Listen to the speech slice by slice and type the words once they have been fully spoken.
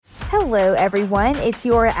Hello, everyone. It's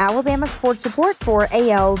your Alabama Sports Report for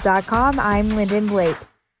AL.com. I'm Lyndon Blake.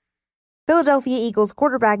 Philadelphia Eagles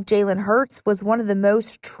quarterback Jalen Hurts was one of the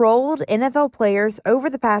most trolled NFL players over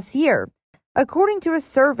the past year, according to a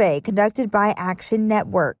survey conducted by Action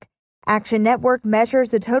Network. Action Network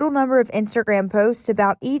measures the total number of Instagram posts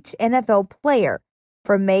about each NFL player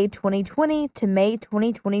from May 2020 to May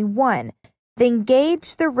 2021. Then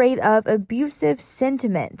gauge the rate of abusive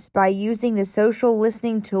sentiment by using the social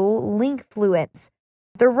listening tool Linkfluence.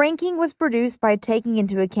 The ranking was produced by taking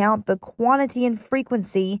into account the quantity and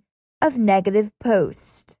frequency of negative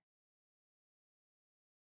posts.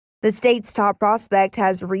 The state's top prospect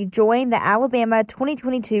has rejoined the Alabama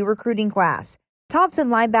 2022 recruiting class. Thompson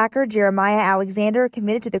linebacker Jeremiah Alexander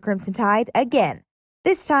committed to the Crimson Tide again,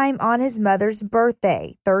 this time on his mother's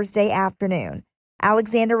birthday, Thursday afternoon.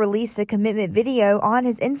 Alexander released a commitment video on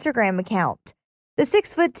his Instagram account. The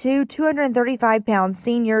 6'2", 235-pound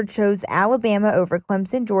senior chose Alabama over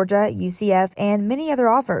Clemson, Georgia, UCF, and many other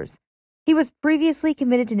offers. He was previously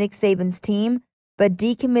committed to Nick Saban's team, but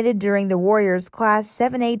decommitted during the Warriors' Class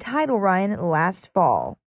 7A title run last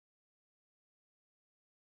fall.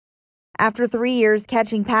 After 3 years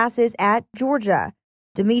catching passes at Georgia,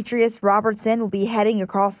 Demetrius Robertson will be heading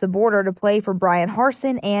across the border to play for Bryan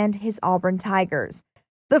Harsin and his Auburn Tigers.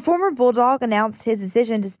 The former Bulldog announced his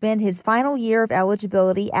decision to spend his final year of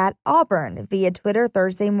eligibility at Auburn via Twitter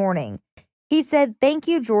Thursday morning. He said, "Thank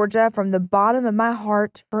you, Georgia, from the bottom of my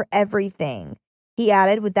heart for everything." He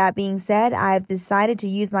added, "With that being said, I have decided to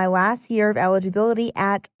use my last year of eligibility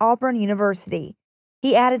at Auburn University."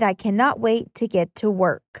 He added, "I cannot wait to get to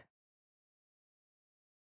work."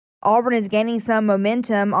 Auburn is gaining some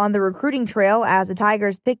momentum on the recruiting trail as the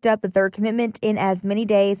Tigers picked up the third commitment in as many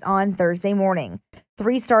days on Thursday morning.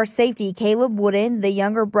 Three-star safety Caleb Wooden, the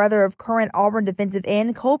younger brother of current Auburn defensive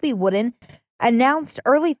end Colby Wooden, announced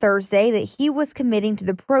early Thursday that he was committing to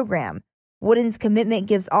the program. Wooden's commitment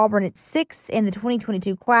gives Auburn its sixth in the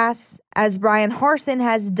 2022 class, as Bryan Harsin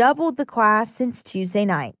has doubled the class since Tuesday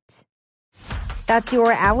night. That's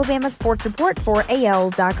your Alabama Sports Report for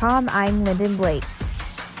AL.com. I'm Lyndon Blake.